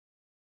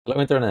Hello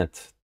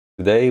Internet!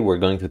 Today we're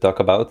going to talk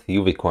about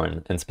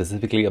uvicorn and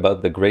specifically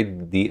about the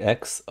great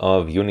DX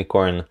of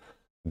unicorn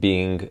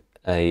being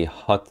a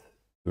hot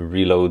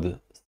reload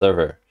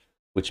server,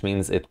 which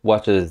means it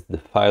watches the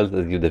files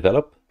as you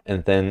develop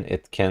and then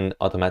it can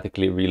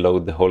automatically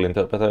reload the whole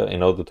interpreter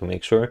in order to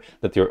make sure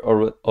that you're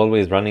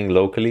always running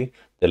locally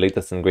the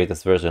latest and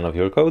greatest version of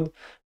your code.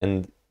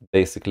 And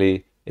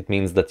basically it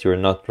means that you're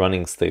not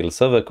running stale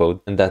server code,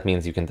 and that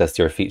means you can test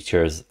your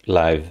features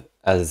live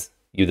as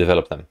you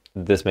develop them.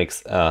 This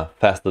makes a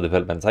faster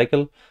development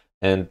cycle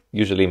and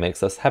usually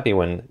makes us happy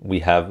when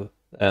we have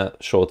a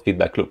short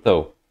feedback loop.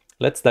 So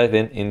let's dive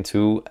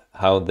into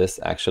how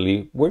this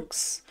actually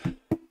works.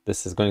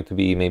 This is going to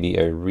be maybe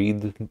a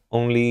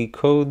read-only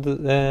code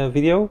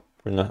video.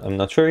 I'm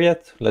not sure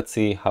yet. Let's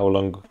see how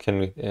long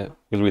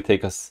will it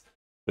take us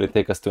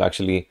to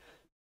actually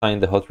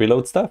find the hot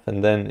reload stuff,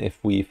 and then if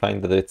we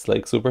find that it's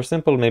like super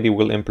simple, maybe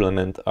we'll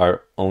implement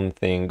our own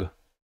thing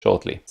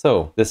shortly.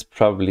 So this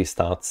probably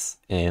starts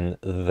in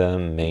the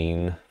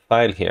main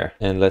file here,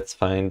 and let's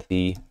find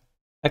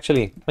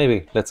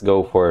maybe let's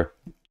go for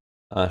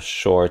a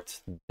short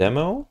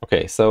demo.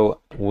 Okay, so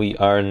we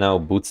are now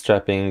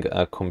bootstrapping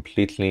a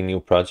completely new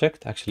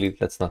project. Actually,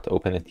 let's not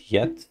open it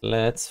yet.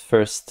 Let's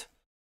first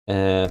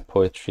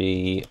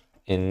poetry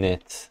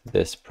init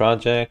this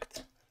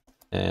project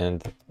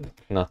and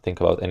not think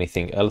about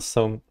anything else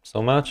so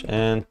much,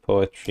 and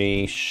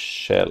poetry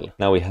shell.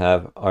 Now we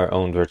have our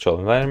own virtual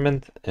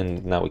environment,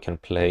 and now we can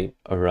play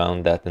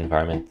around that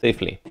environment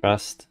safely.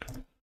 Trust.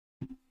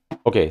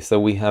 Okay, so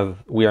we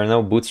are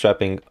now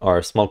bootstrapping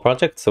our small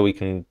project, so we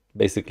can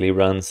basically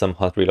run some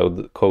hot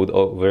reload code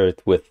over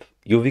it with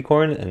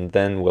uvicorn, and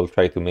then we'll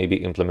try to maybe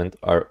implement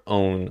our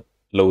own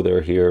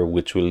loader here,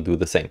 which will do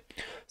the same.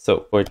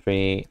 So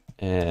poetry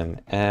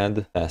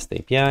add fast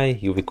API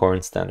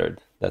uvicorn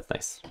standard. That's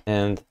nice.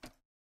 And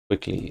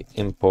quickly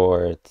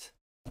import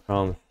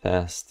from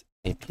fast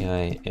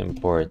API,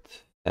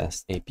 import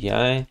fast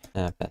API,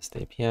 fast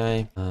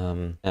API,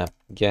 app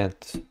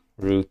get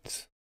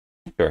root.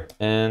 Sure.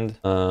 And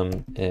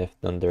if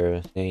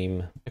under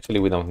name, actually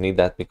we don't need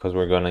that because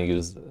we're gonna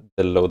use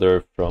the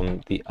loader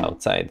from the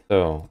outside.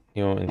 So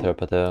new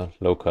interpreter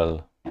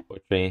local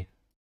poetry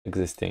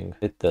existing.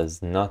 It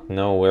does not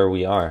know where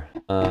we are.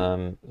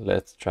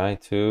 Let's try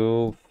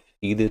to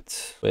feed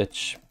it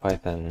which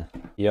Python.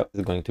 Yep,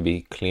 it's going to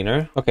be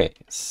cleaner. Okay,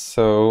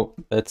 so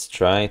let's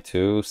try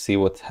to see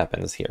what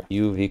happens here.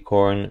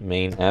 uvicorn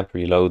main app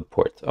reload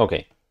port.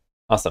 Okay,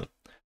 awesome.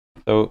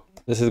 So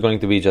this is going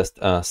to be just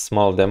a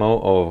small demo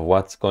of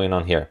what's going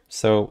on here.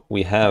 So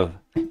we have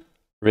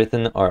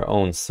written our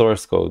own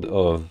source code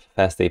of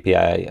fast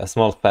API, a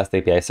small fast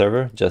API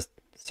server, just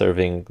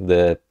serving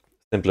the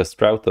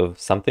simplest route of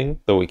something.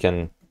 So we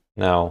can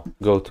now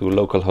go to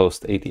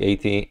localhost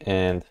 8080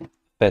 and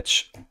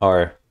fetch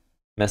our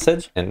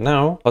message. And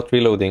now hot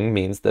reloading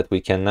means that we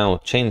can now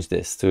change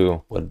this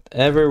to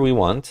whatever we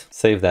want,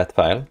 save that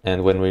file.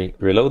 And when we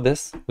reload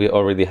this, we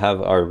already have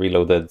our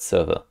reloaded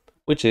server,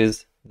 which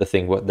is the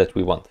thing that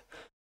we want.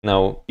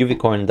 Now,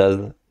 uvicorn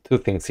does two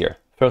things here.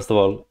 First of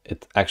all,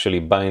 it actually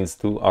binds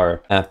to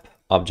our app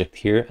object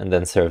here and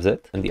then serves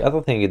it. And the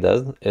other thing it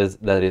does is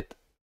that it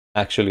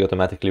actually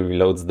automatically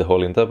reloads the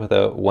whole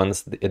interpreter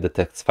once it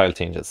detects file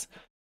changes.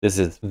 This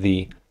is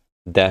the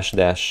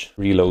 --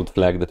 reload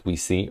flag that we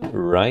see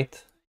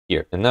right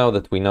here. And now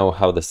that we know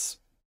how this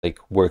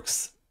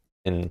works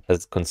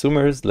as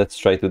consumers, let's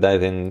try to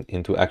dive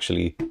into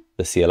actually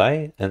the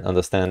CLI and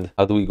understand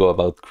how do we go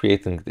about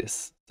creating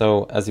this.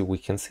 So as we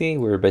can see,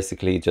 we're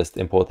basically just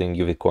importing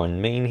uvicorn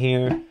main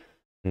here.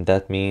 And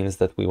that means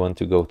that we want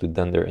to go to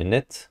dunder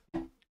init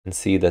and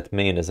see that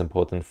main is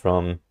important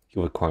from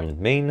uvicorn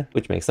main,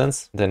 which makes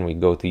sense. Then we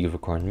go to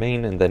uvicorn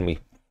main and then we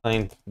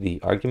find the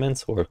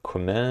arguments or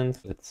command.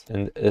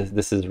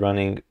 This is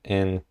running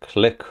in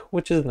click,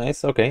 which is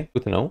nice. Okay,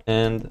 good to know.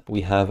 And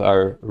we have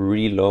our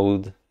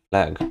reload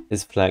flag.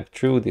 Is flag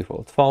true,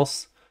 default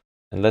false.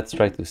 And let's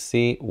try to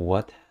see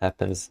what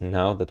happens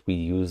now that we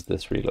use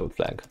this reload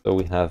flag. So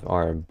we have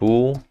our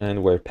bool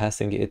and we're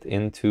passing it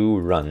into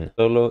run.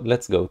 So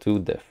let's go to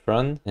def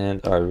run,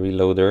 and our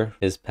reloader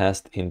is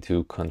passed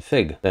into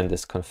config. Then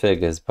this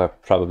config is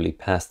probably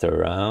passed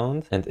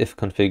around. And if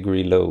config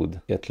reload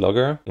get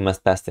logger, you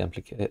must pass the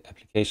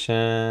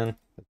application.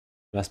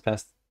 You must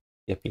pass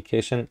the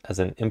application as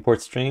an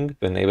import string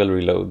to enable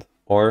reload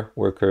or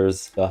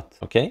workers dot.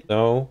 Okay,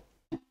 so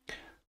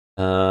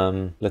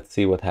let's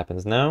see what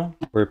happens now.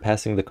 We're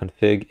passing the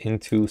config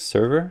into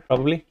server,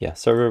 probably. Yeah,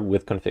 server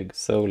with config.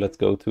 So let's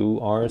go to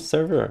our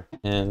server.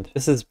 And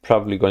this is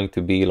probably going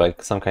to be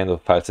like some kind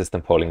of file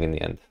system polling in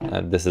the end.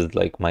 This is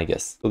like my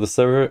guess. So the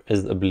server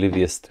is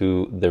oblivious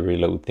to the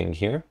reload thing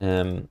here.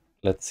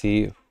 Let's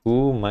see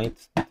who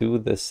might do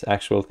this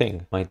actual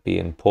thing. Might be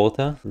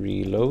importer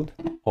reload,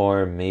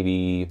 or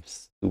maybe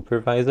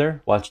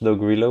supervisor, watchdog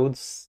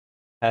reloads,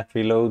 path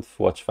reload,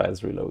 watch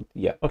files reload.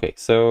 Yeah. Okay,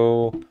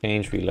 so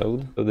change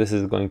reload. So this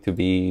is going to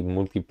be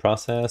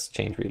multi-process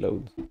change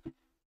reload.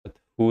 But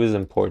who is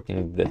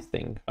importing this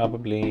thing?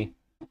 Probably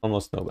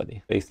almost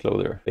nobody. Base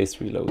loader, base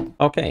reload.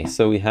 Okay,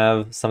 so we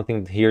have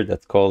something here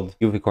that's called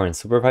uvicorn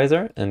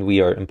supervisor, and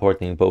we are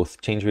importing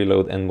both change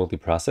reload and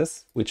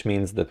multiprocess, which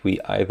means that we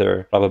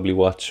either probably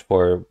watch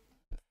for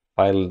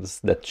files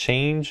that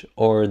change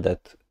or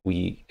that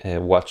we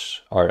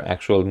watch our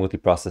actual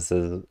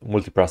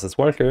multiprocess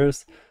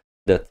workers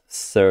that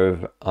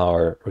serve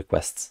our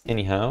requests.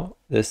 Anyhow,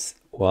 this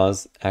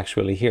was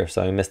actually here.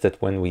 So I missed it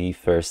when we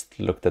first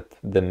looked at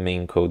the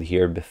main code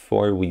here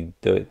before we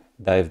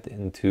dived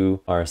into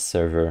our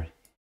server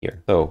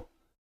here. So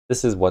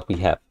this is what we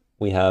have.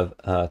 We have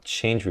a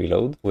change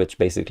reload, which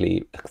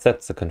basically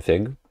accepts a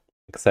config,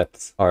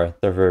 accepts our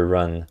server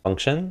run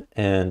function,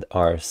 and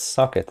our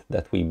socket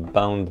that we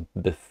bound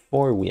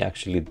before we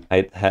actually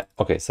had.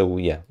 Okay, so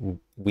yeah,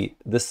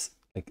 this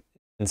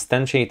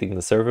instantiating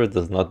the server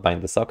does not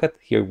bind the socket.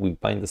 Here we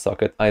bind the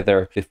socket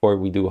either before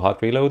we do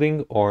hot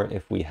reloading, or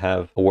if we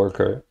have a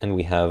worker and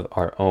we have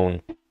our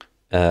own,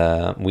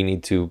 we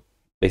need to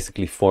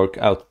basically fork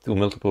out to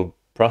multiple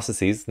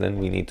processes, then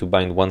we need to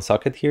bind one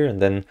socket here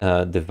and then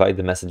divide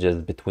the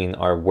messages between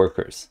our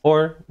workers.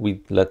 Or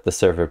we let the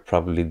server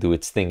probably do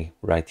its thing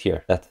right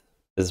here. That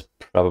is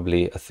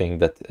probably a thing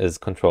that is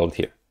controlled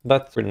here.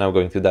 But we're now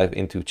going to dive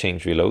into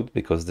change reload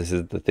because this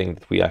is the thing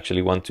that we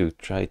actually want to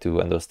try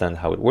to understand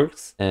how it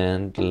works.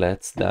 And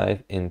let's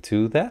dive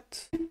into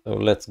that. So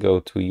let's go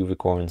to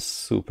uvicorn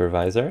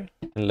supervisor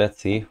and let's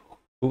see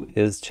who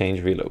is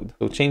change reload.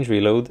 So change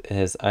reload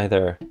is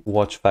either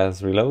watch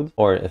files reload,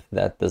 or if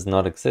that does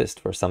not exist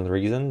for some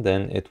reason,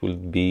 then it will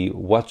be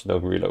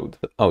watchdog reload.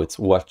 Oh, it's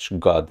watch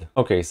god.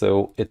 Okay,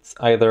 so it's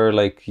either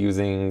like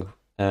using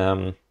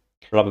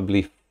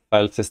probably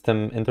file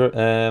system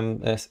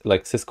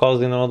like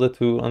syscalls in order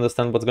to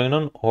understand what's going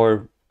on,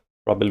 or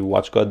probably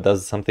watchgod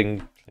does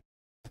something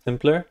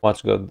simpler.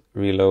 Watchgod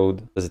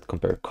reload, does it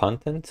compare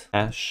content,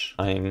 hash,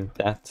 time,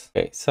 that?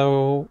 Okay,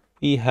 so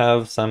we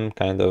have some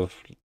kind of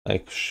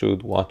like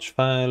should watch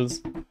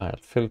files, file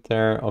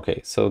filter.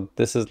 Okay, so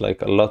this is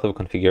like a lot of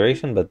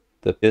configuration, but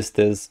the gist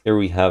is here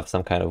we have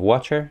some kind of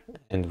watcher,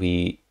 and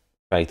we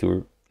try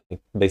to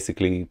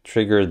basically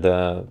trigger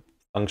the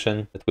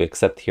function that we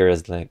accept here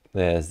as like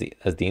as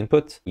the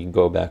input. We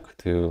go back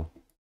to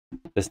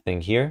this thing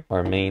here,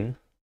 our main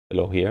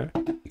below here.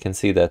 You can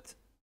see that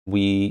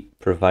we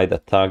provide a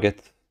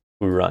target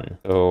to run.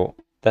 So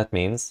that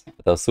means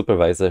that our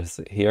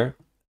supervisors here,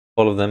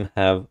 all of them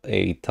have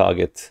a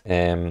target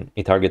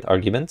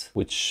argument,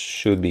 which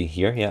should be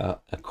here. Yeah,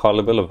 a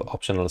callable of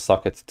optional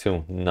socket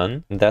to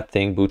none. And that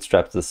thing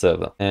bootstraps the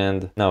server.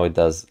 And now it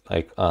does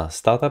like a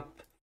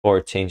startup or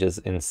changes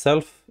in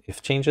self.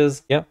 If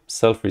changes, yeah,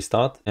 self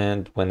restart.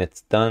 And when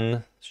it's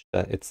done,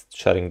 it's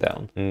shutting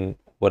down. And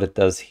what it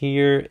does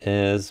here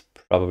is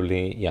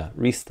probably, yeah,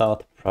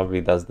 restart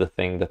probably does the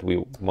thing that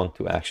we want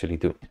to actually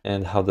do.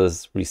 And how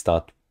does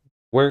restart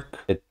work?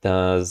 It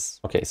does,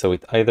 okay, so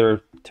it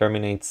either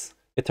terminates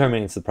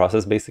the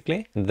process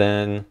basically,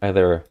 then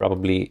either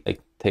probably like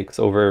takes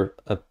over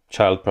a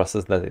child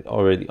process that it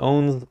already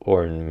owns,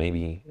 or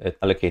maybe it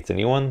allocates a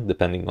new one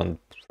depending on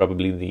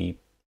probably the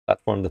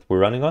platform that we're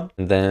running on.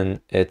 And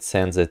then it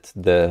sends it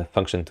the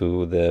function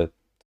to the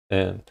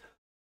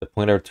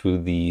pointer to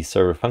the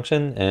server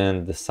function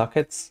and the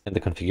sockets and the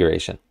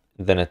configuration.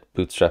 Then it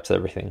bootstraps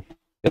everything.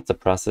 If the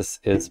process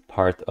is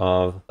part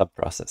of a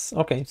process.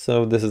 Okay,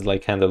 so this is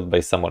like handled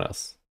by someone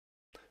else.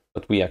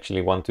 But we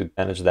actually want to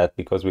manage that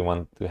because we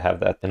want to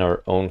have that in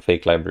our own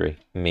fake library,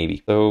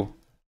 maybe. So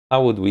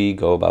how would we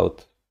go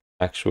about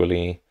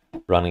actually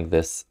running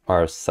this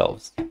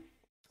ourselves?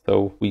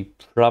 So we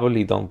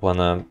probably don't want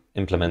to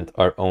implement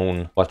our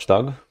own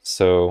watchdog.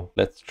 So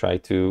let's try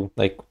to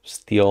like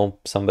steal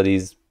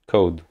somebody's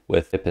code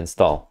with pip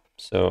install.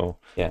 So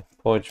yeah,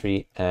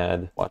 poetry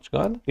add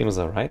watchgod seems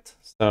all right.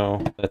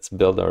 So let's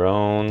build our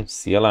own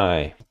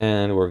CLI,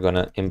 and we're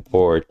gonna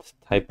import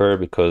typer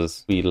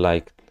because we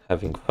like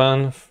having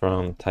fun.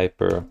 From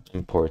typer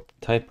import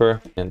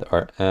typer, and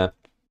our app,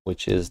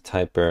 which is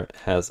typer,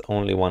 has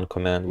only one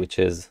command, which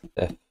is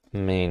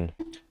fmain,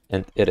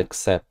 and it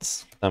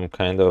accepts some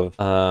kind of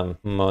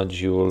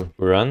module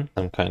run,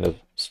 some kind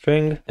of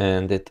string,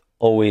 and it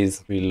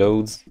always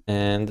reloads.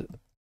 And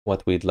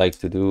what we'd like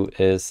to do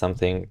is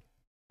something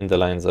in the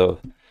lines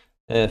of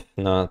if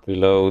not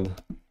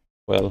reload,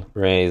 well,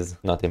 raise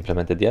not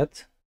implemented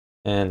yet.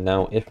 And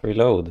now if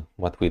reload,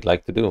 what we'd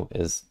like to do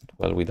is,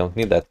 well, we don't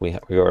need that. We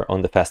are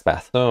on the fast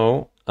path.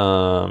 So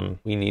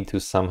we need to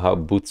somehow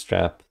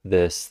bootstrap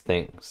this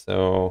thing.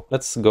 So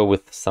let's go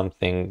with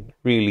something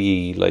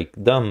really like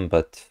dumb,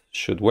 but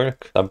should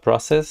work.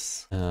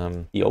 Subprocess,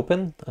 the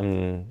open.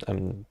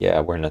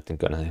 Yeah, we're not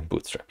gonna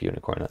bootstrap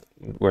uvicorn.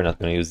 We're not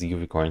gonna use the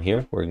uvicorn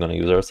here. We're gonna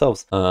use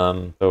ourselves.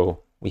 So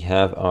we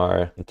have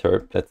our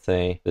interp, let's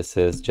say this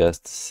is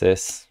just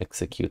sys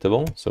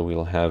executable. So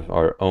we'll have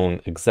our own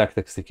exact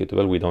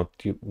executable.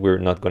 We're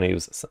not going to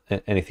use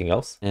anything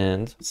else.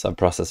 And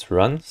subprocess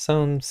run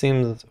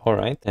seems all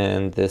right.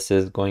 And this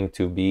is going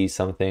to be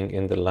something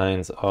in the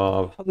lines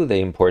of, how do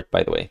they import,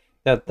 by the way?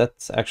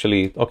 That's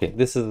actually, okay,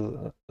 this is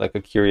like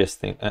a curious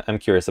thing. I'm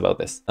curious about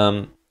this.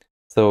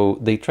 So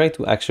they try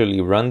to actually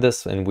run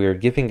this, and we're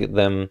giving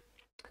them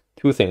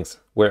two things.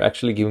 We're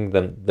actually giving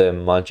them the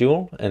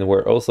module, and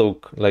we're also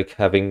like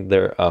having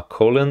their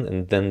colon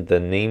and then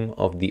the name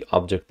of the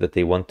object that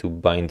they want to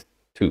bind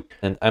to.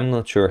 And I'm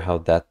not sure how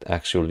that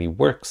actually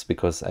works,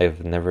 because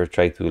I've never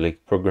tried to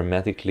like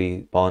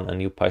programmatically spawn a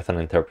new Python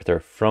interpreter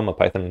from a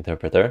Python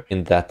interpreter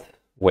in that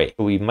way.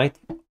 We might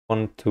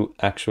want to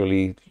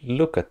actually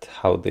look at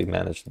how they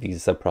manage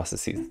these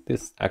processes.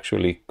 This is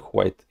actually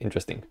quite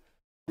interesting.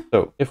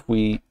 So if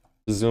we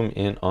zoom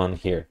in on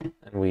here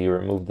and we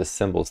remove the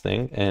symbols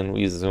thing and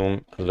we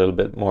zoom a little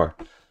bit more,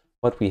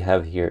 what we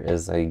have here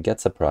is a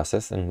gets a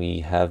process, and we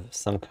have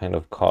some kind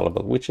of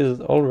callable, which is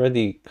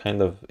already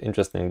kind of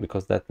interesting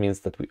because that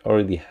means that we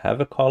already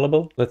have a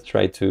callable. Let's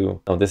try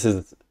to, oh, this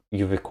is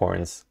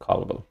uvicorn's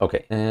callable.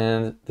 Okay,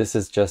 and this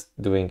is just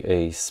doing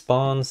a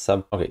spawn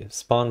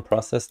spawn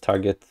process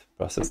target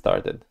process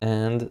started.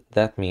 And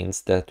that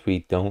means that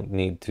we don't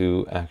need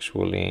to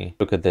actually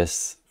look at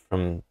this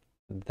from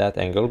that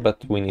angle,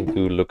 but we need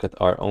to look at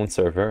our own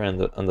server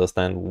and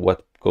understand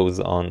what goes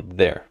on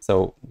there.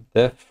 So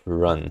def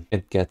run,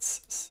 it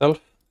gets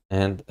self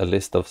and a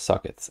list of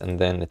sockets, and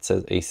then it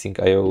says async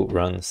IO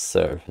run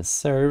serve. And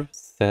serve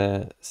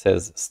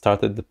says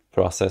started the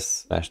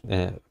process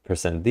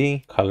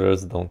 %d,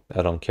 colors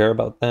I don't care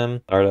about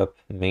them, startup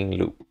main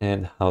loop.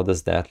 And how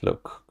does that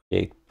look?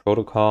 Create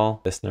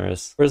protocol,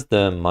 listeners. Where's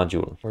the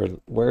module?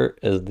 Where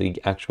is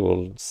the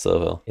actual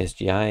server?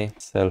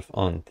 SGI, self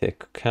on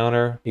tick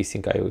counter,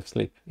 async IO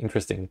sleep.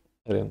 Interesting.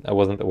 I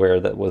wasn't aware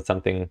that was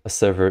something a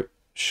server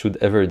should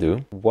ever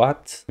do.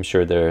 What? I'm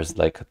sure there's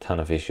like a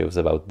ton of issues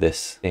about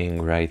this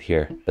thing right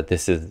here, but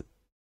this is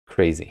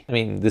crazy. I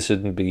mean, this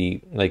shouldn't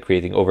be like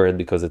creating overhead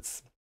because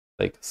it's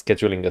like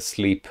scheduling a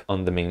sleep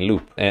on the main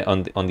loop,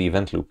 on the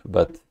event loop,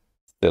 but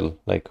still,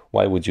 like,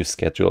 why would you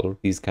schedule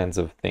these kinds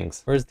of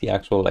things? Where's the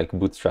actual like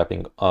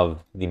bootstrapping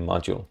of the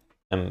module?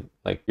 I'm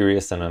like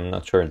curious, and I'm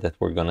not sure that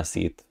we're gonna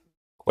see it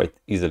quite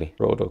easily.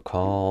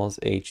 Protocols,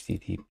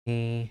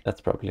 HTTP,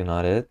 that's probably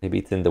not it. Maybe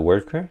it's in the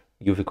worker,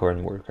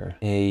 uvicorn worker.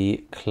 A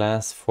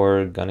class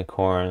for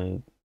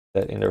Gunicorn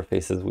that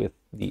interfaces with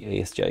the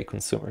ASGI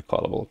consumer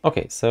callable.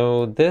 Okay,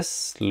 so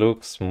this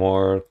looks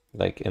more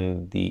like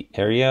in the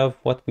area of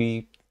what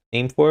we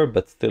aim for,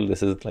 but still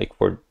this is like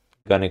for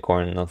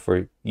Gunicorn, not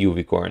for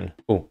uvicorn.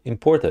 Oh,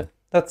 importer.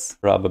 That's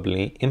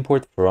probably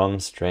import from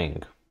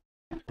string.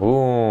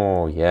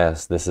 Oh,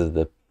 yes, this is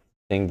the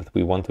thing that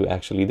we want to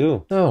actually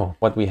do. So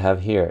what we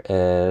have here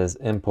is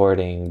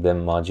importing the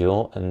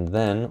module, and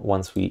then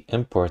once we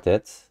import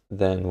it,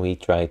 then we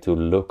try to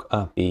look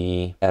up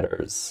the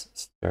headers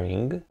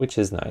string, which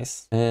is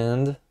nice.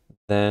 And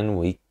then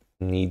we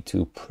need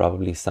to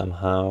probably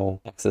somehow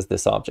access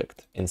this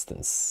object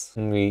instance,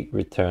 and we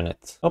return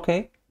it.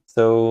 Okay.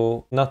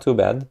 So not too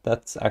bad.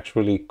 That's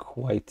actually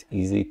quite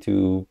easy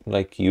to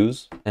like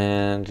use.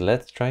 And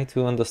let's try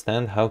to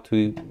understand how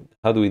do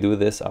we do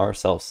this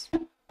ourselves.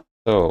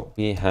 So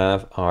we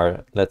have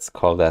our, let's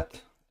call that,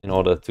 in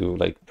order to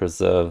like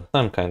preserve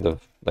some kind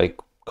of like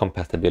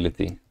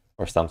compatibility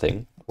or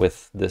something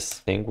with this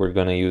thing, we're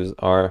gonna use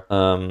our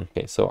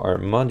okay, so our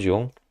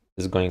module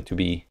is going to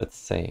be, let's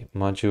say,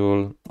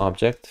 module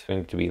object,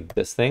 going to be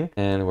this thing,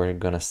 and we're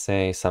gonna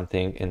say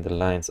something in the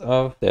lines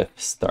of def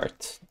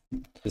start.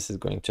 This is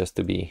going just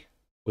to be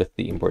with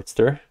the import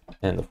stir,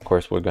 and of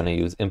course we're going to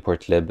use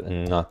import lib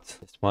and not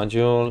this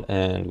module,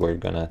 and we're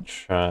going to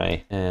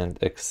try and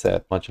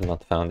accept module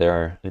not found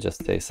error and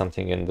just say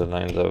something in the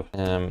lines of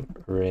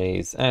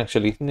raise.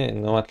 Actually, you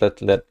know what,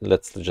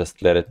 let's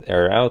just let it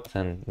error out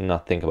and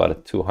not think about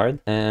it too hard.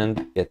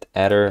 And get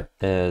adder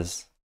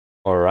is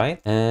all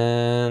right.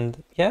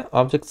 And yeah,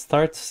 object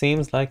start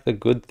seems like the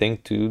good thing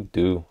to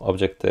do.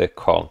 Object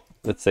call,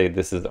 let's say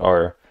this is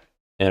our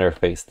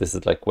interface. This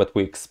is like what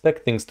we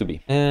expect things to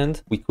be.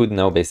 And we could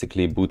now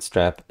basically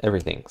bootstrap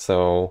everything.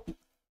 So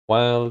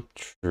while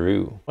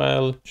true,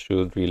 while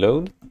should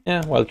reload.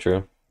 Yeah, while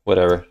true,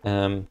 whatever.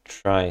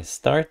 Try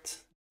start,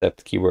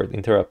 except keyword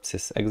interrupts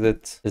is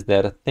exit. Is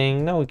that a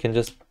thing? No, we can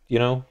just, you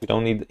know,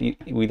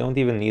 we don't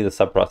even need a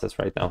sub process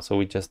right now. So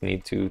we just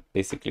need to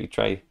basically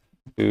try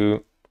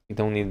to, we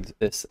don't need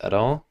this at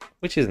all,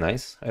 which is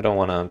nice. I don't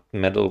want to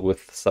meddle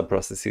with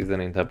sub-processes and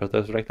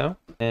interpreters right now.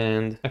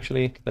 And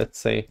actually, let's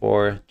say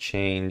for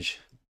change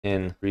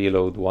in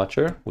reload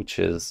watcher, which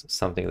is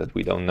something that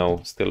we don't know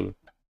still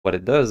what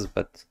it does,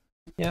 but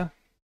yeah,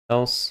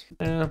 else,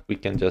 we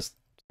can just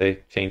say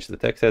change the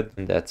text head,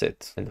 and that's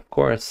it. And of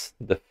course,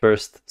 the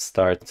first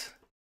start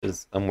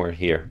is somewhere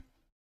here.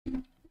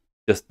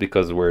 Just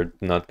because we're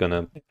not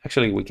gonna,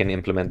 actually we can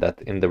implement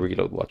that in the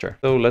reload watcher.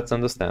 So let's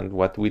understand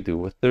what we do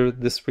with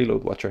this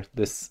reload watcher.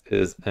 This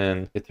is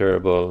an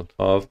iterable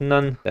of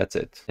none, that's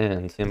it.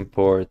 And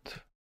import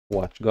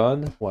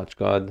watchGod,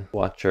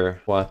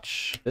 watcher,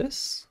 watch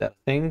this, that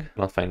thing,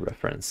 not find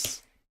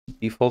reference.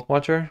 Default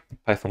watcher,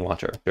 Python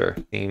watcher, sure,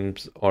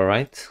 seems all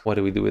right. What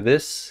do we do with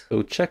this?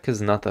 So check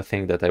is not a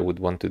thing that I would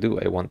want to do.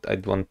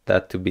 I'd want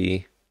that to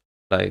be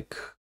like,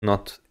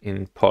 not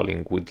in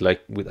polling,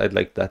 I'd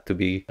like that to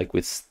be like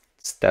with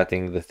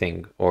statting the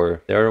thing.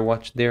 Or there a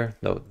watch there?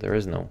 No, there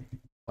is no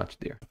watch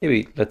there.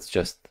 Maybe let's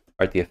just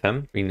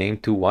RTFM, rename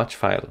to watch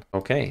file.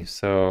 Okay,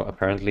 so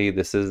apparently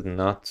this is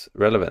not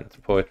relevant.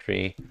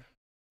 Poetry,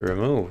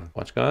 remove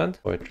watch god,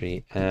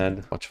 poetry,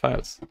 add watch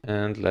files.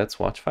 And let's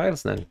watch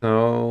files then.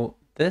 So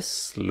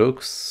this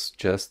looks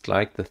just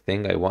like the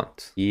thing I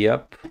want.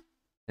 Yep.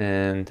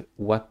 And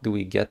what do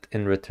we get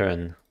in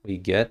return? We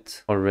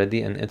get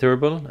already an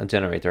iterable, a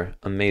generator.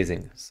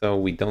 Amazing. So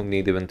we don't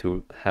need even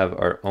to have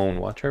our own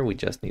watcher. We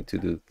just need to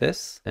do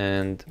this.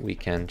 And we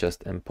can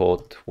just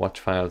import watch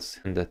files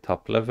in the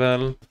top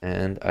level.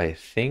 And I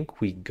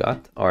think we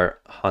got our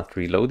hot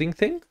reloading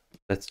thing.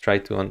 Let's try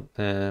to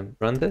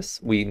run this.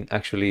 We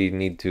actually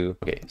need to,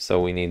 okay,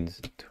 so we need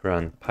to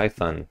run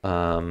Python.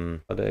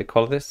 What do I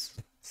call this?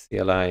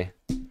 CLI.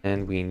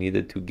 And we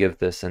needed to give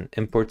this an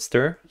import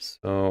stir.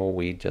 So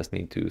we just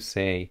need to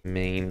say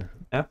main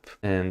app.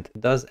 And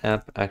does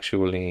app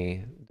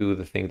actually do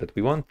the thing that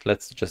we want?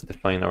 Let's just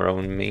define our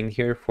own main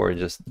here for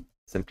just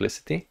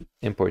simplicity.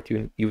 Import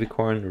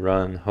uvicorn,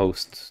 run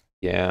host.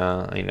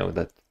 Yeah, I know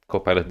that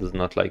Copilot does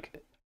not like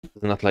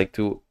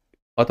to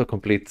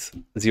autocomplete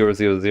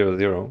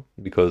 0000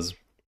 because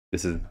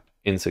this is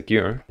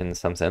insecure in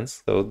some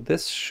sense. So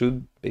this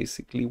should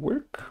basically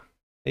work,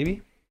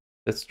 maybe.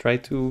 Let's try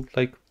to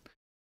like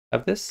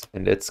have this,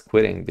 and it's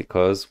quitting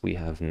because we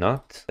have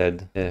not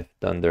said if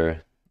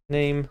under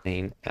name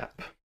main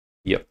app.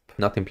 Yep,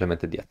 not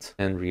implemented yet.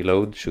 And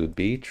reload should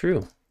be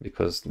true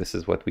because this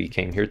is what we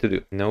came here to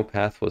do. No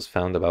path was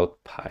found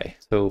about pi.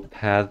 So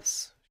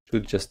paths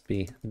should just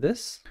be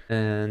this,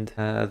 and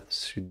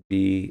paths should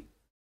be,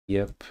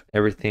 yep,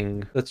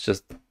 everything. Let's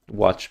just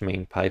watch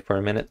main pi for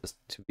a minute just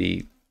to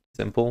be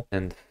simple,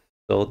 and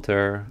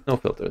filter, no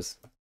filters.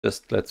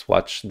 Just let's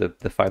watch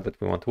the file that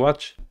we want to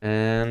watch.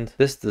 And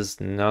this does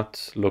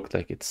not look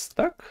like it's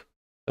stuck.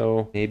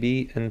 So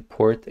maybe in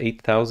port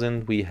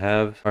 8000 we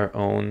have our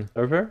own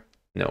server.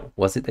 No,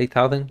 was it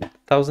 8000?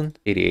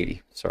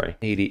 8080, sorry.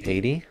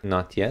 8080,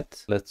 not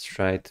yet. Let's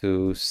try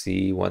to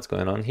see what's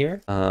going on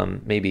here.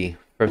 Maybe,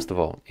 first of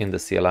all, in the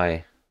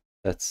CLI,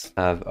 let's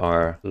have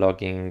our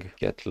logging,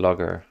 get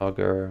logger,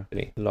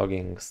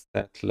 logging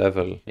stat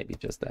level, maybe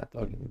just that,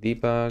 logging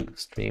debug,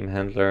 stream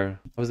handler.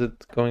 Was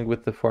it going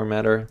with the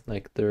formatter?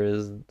 Like there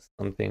is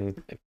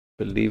something, I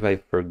believe I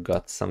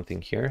forgot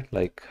something here.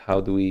 Like how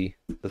do we,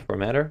 the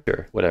formatter?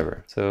 Sure,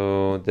 whatever.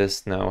 So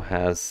this now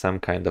has some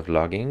kind of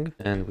logging,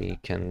 and we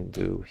can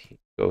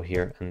go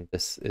here, and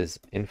this is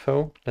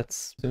info.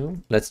 Let's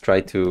zoom. Let's try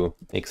to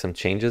make some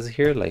changes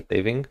here, like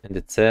saving. And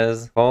it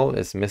says call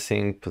is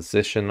missing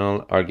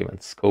positional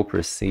argument. Scope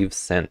receive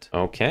sent.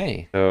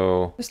 Okay,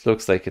 so this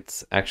looks like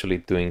it's actually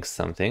doing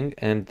something,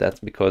 and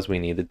that's because we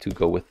needed to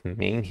go with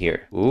main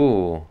here.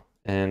 Ooh,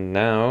 and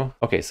now,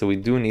 okay, so we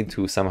do need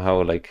to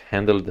somehow like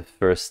handle the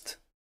first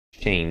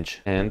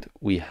change, and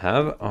we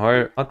have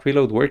our hot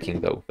reload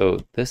working though. So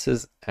this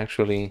is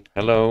actually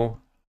hello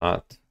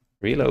hot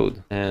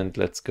reload, and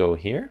let's go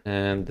here,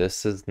 and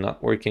this is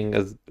not working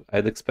as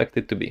I'd expect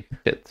it to be.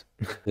 Shit.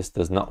 This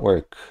does not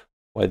work.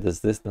 Why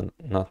does this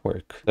not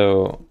work?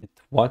 So it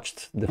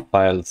watched the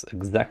files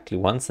exactly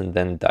once and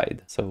then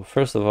died. So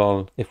first of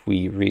all, if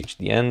we reach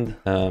the end,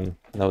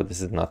 no,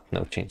 this is not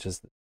no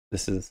changes.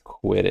 This is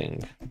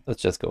quitting.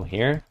 Let's just go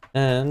here,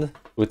 and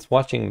it's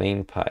watching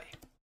main pi.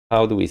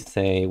 How do we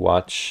say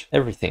watch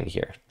everything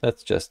here?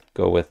 Let's just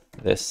go with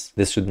this.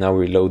 This should now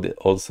reload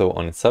also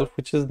on itself,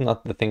 which is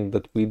not the thing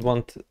that we'd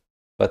want,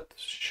 but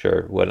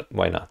sure, well,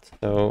 why not?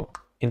 So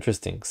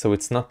interesting. So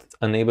it's not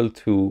unable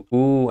to,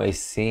 ooh, I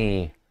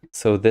see.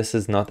 So this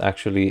is not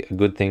actually a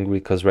good thing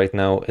because right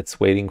now it's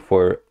waiting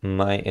for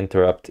my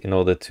interrupt in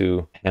order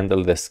to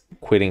handle this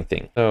quitting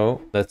thing.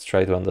 So let's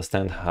try to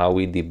understand how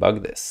we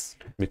debug this,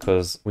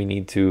 because we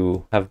need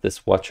to have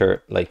this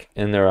watcher like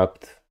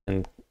interrupt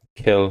and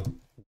kill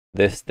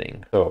this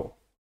thing. So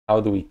how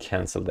do we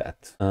cancel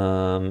that?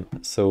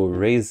 So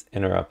raise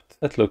interrupt,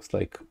 that looks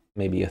like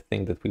maybe a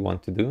thing that we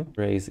want to do.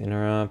 Raise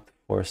interrupt,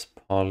 force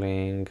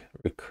polling,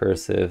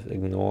 recursive,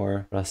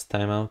 ignore, rust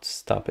timeout,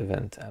 stop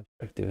event,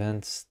 abstract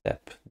event,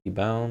 step,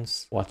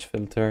 debounce, watch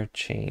filter,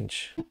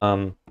 change.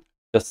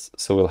 Just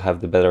so we'll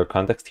have the better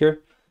context here.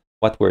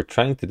 What we're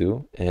trying to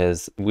do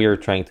is we're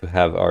trying to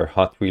have our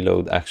hot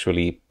reload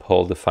actually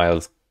pull the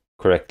files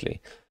correctly.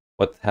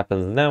 What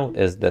happens now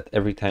is that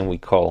every time we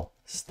call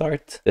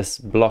start, this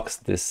blocks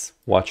this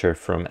watcher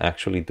from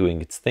actually doing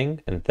its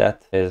thing, and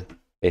that is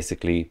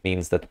basically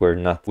means that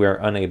we're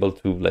unable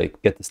to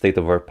like get the state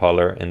of our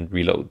poller and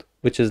reload,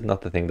 which is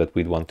not the thing that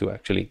we'd want to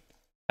actually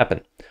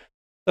happen.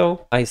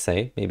 So I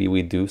say maybe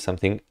we do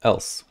something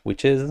else,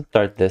 which is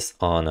start this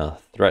on a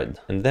thread,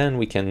 and then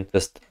we can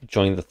just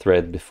join the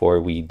thread before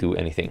we do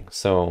anything.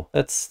 So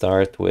let's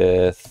start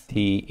with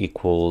t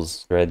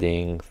equals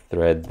threading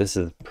thread. This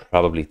is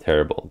probably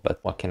terrible, but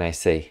what can I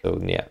say?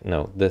 So yeah,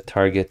 no, the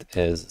target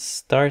is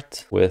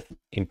start with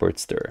import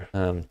stir.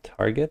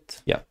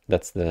 Target, yeah,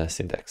 that's the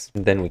syntax.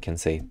 And then we can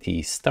say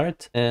t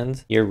start,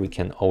 and here we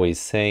can always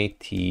say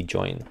t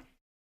join.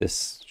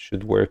 This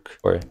should work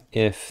for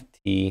if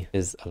T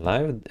is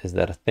alive. Is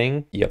that a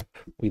thing? Yep.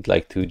 We'd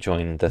like to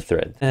join the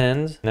thread.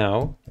 And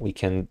now we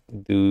can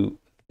do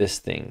this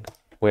thing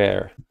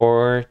where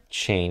for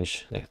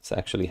change, let's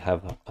actually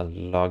have a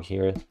log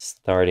here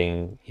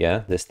starting,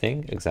 yeah, this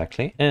thing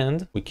exactly.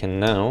 And we can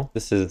now,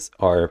 this is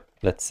our,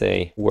 let's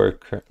say,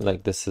 worker,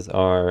 like this is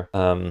our,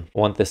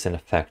 want this in a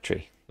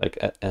factory, like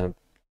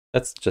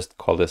let's just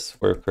call this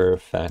worker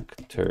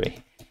factory.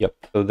 Yep.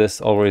 So this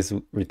always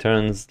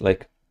returns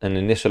like an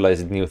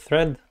initialized new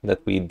thread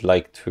that we'd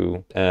like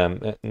to,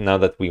 now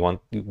that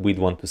we'd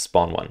want to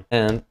spawn one.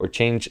 And for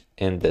change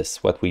in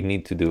this, what we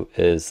need to do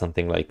is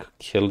something like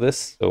kill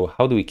this. So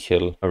how do we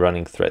kill a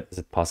running thread? Is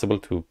it possible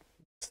to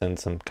send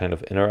some kind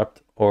of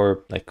interrupt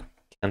or like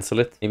cancel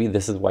it? Maybe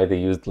this is why they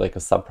used like a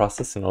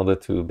subprocess in order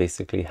to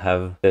basically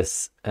have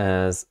this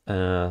as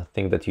a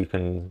thing that you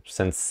can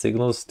send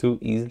signals to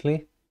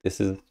easily. This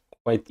is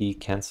quite the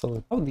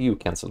cancel. How do you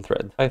cancel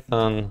thread?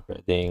 Python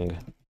threading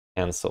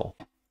cancel.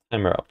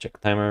 Timer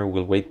object. Timer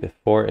will wait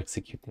before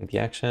executing the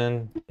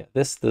action. Yeah,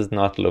 this does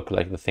not look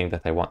like the thing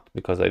that I want,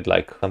 because I'd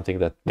like something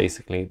that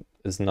basically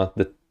is not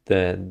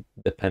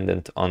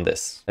dependent on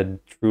this. I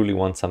truly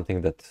want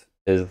something that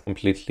is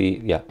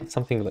completely, yeah,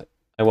 something that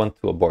I want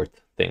to abort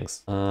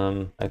things.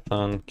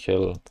 Python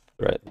kill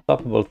thread.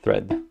 Stoppable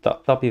thread.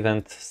 Top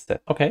event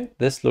set. Okay,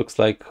 this looks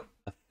like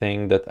a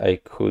thing that I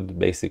could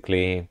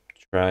basically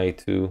try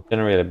to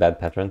generate a bad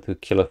pattern to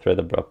kill a thread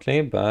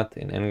abruptly, but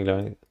in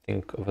any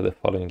think of the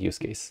following use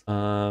case.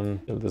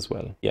 Build as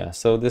well. Yeah,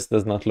 so this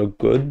does not look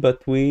good,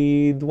 but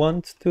we'd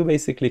want to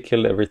basically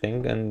kill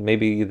everything, and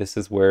maybe this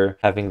is where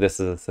having this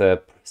as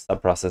a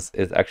subprocess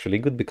is actually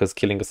good, because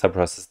killing a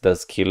subprocess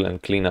does kill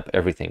and clean up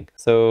everything.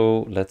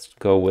 So let's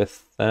go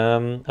with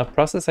a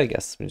process, I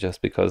guess,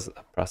 just because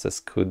a process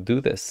could do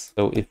this.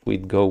 So if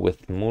we'd go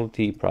with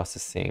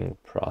multi-processing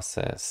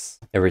process,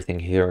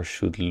 everything here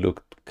should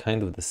look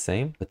kind of the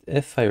same, but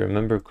if I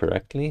remember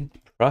correctly,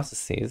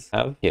 processes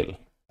have kill.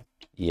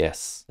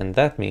 Yes, and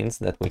that means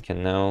that we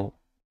can now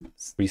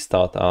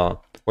restart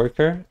our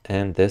worker,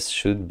 and this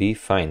should be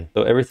fine.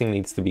 So everything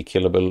needs to be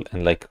killable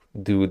and like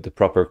do the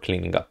proper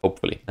cleaning up,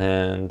 hopefully.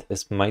 And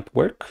this might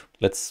work.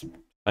 Let's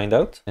find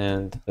out,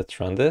 and let's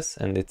run this,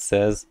 and it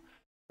says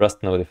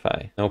Rust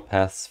notify, no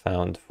paths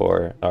found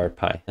for our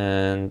py.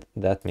 And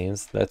that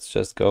means let's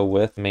just go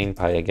with main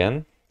py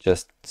again,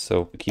 just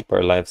so we keep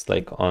our lives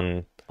like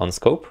on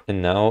scope.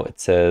 And now it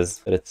says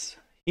that it's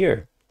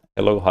here.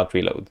 Hello, hot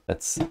reload.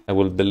 I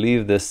will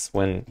believe this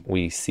when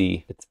we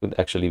see it would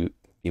actually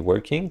be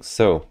working.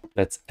 So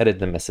let's edit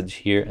the message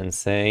here and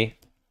say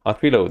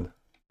hot reload.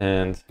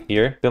 And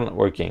here, still not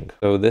working.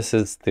 So this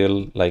is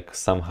still like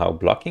somehow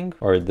blocking,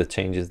 or the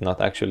change is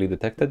not actually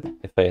detected.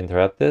 If I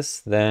interrupt this,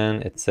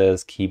 then it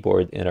says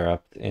keyboard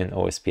interrupt in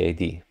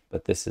OSPID.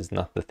 But this is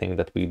not the thing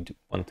that we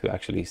want to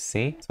actually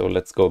see. So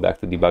let's go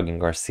back to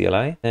debugging our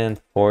CLI, and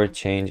for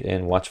change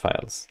in watch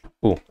files.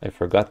 Oh, I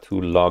forgot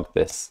to log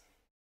this.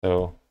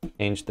 So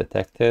change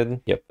detected.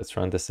 Yep, let's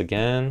run this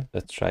again.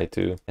 Let's try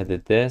to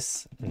edit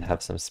this and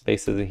have some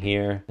spaces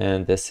here.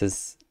 And this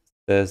is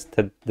says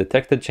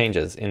detected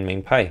changes in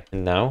main py.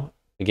 And now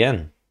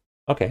again.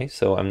 Okay,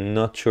 so I'm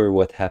not sure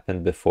what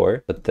happened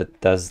before, but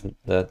does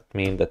that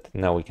mean that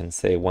now we can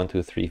say 1,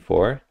 2, 3,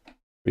 4,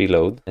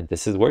 reload, and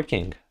this is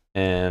working.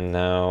 And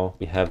now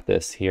we have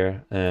this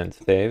here and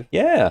save.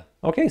 Yeah,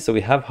 okay, so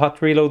we have hot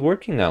reload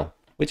working now,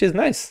 which is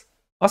nice.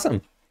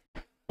 Awesome.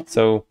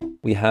 So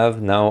we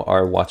have now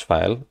our watch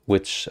file,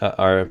 which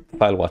our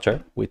file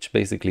watcher, which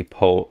basically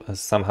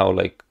somehow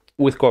like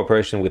with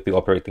cooperation with the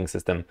operating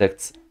system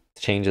detects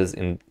changes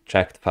in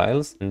tracked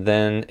files, and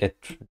then it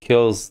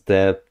kills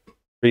the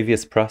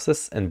previous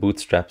process and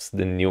bootstraps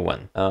the new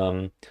one.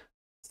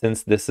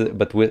 Since this is,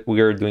 but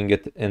we are doing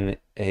it in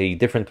a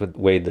different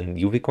way than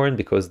uvicorn,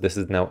 because this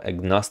is now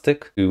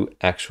agnostic to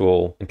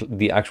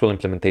the actual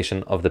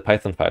implementation of the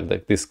Python file.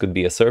 Like this could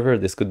be a server,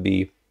 this could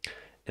be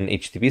an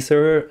HTTP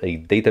server, a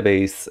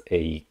database,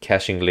 a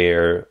caching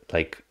layer,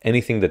 like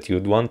anything that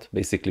you'd want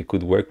basically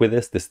could work with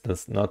this. This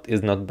is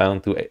not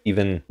bound to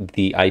even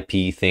the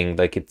IP thing.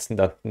 Like it's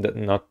not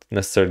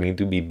necessarily need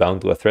to be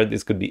bound to a thread.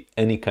 This could be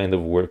any kind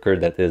of worker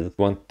that is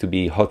want to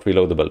be hot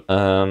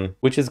reloadable,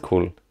 which is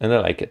cool, and I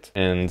like it.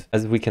 And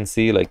as we can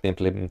see, like the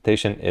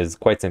implementation is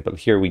quite simple.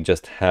 Here we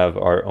just have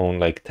our own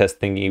like test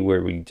thingy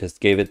where we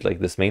just gave it like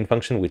this main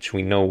function, which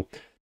we know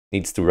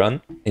needs to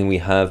run, and we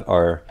have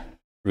our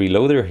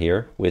reloader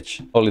here,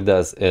 which all it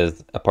does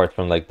is, apart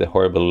from like the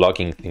horrible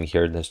logging thing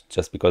here, that's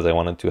just because I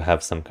wanted to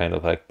have some kind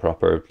of like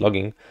proper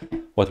logging,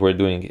 what we're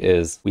doing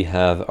is we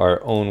have our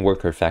own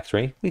worker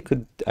factory. We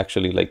could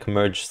actually like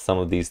merge some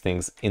of these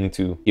things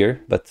into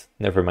here, but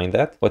never mind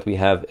that. What we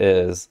have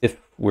is, if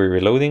we're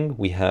reloading,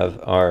 we have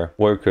our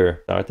worker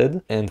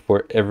started, and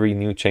for every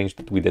new change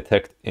that we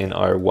detect in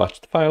our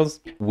watched files,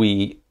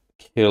 we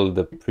kill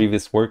the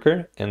previous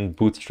worker and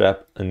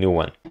bootstrap a new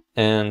one.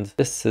 And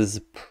this is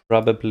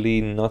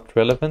probably not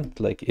relevant.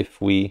 Like if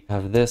we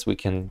have this, we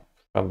can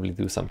probably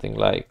do something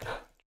like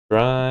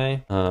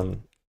try,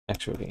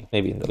 actually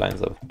maybe in the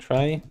lines of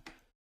try,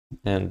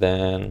 and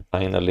then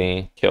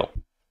finally kill.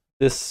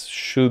 this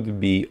should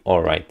be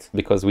all right,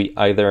 because we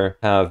either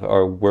have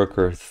our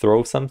worker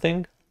throw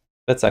something.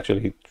 Let's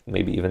actually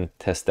maybe even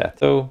test that.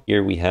 So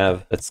here we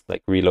have, let's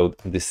like reload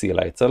the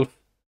CLI itself,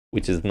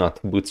 which is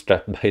not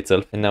bootstrapped by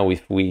itself. And now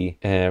if we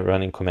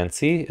run in Command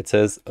C, it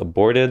says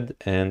aborted,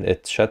 and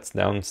it shuts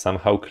down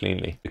somehow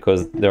cleanly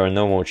because there are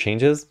no more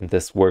changes.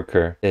 This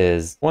worker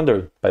is,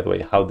 wonder, by the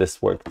way, how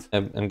this worked.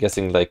 I'm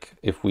guessing like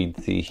if we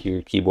see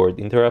here keyboard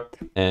interrupt,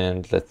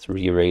 and let's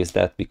re-erase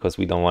that because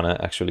we don't want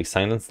to actually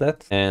silence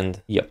that.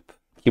 And yep,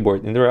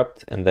 keyboard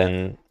interrupt, and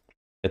then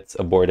it's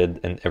aborted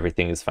and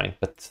everything is fine.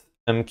 But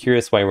I'm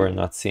curious why we're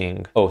not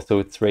seeing, oh, so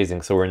it's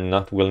raising. So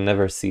we'll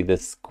never see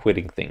this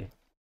quitting thing,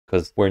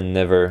 because we're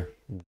never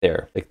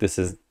there. Like this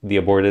is, the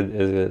aborted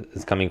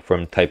is coming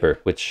from typer,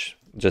 which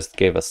just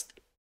gave us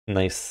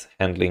nice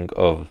handling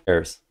of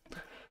errors.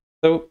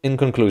 So in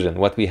conclusion,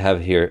 what we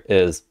have here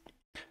is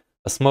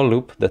a small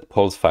loop that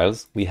pulls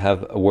files. We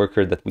have a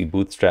worker that we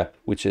bootstrap,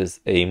 which is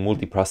a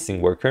multiprocessing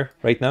worker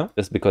right now,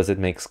 just because it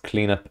makes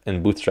cleanup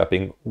and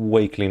bootstrapping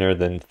way cleaner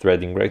than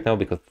threading right now,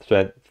 because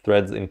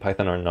threads in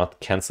Python are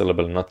not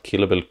cancelable, not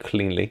killable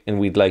cleanly, and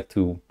we'd like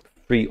to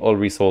free all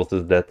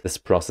resources that this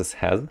process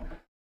has.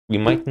 We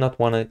might not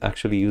want to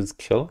actually use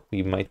kill.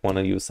 We might want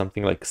to use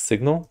something like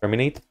signal,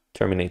 terminate.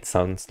 Terminate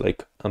sounds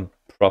like a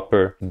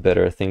proper,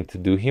 better thing to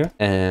do here.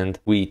 And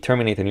we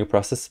terminate a new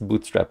process,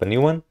 bootstrap a new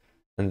one,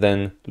 and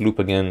then loop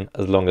again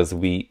as long as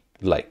we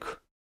like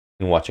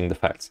in watching the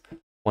files.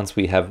 Once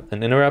we have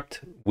an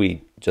interrupt,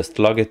 we just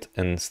log it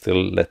and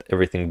still let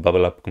everything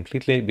bubble up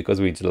completely,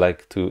 because we'd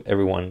like to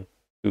everyone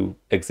to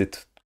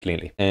exit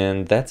cleanly.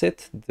 And that's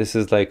it. This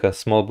is like a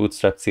small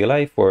bootstrap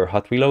CLI for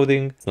hot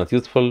reloading. It's not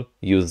useful.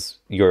 Use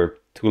your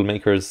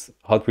toolmaker's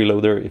hot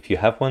reloader if you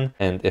have one.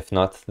 And if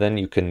not, then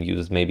you can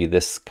use maybe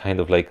this kind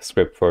of like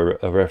script for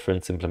a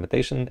reference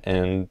implementation.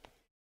 And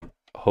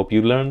hope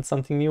you learned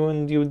something new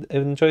and you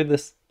enjoyed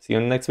this. See you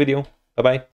in the next video. Bye-bye.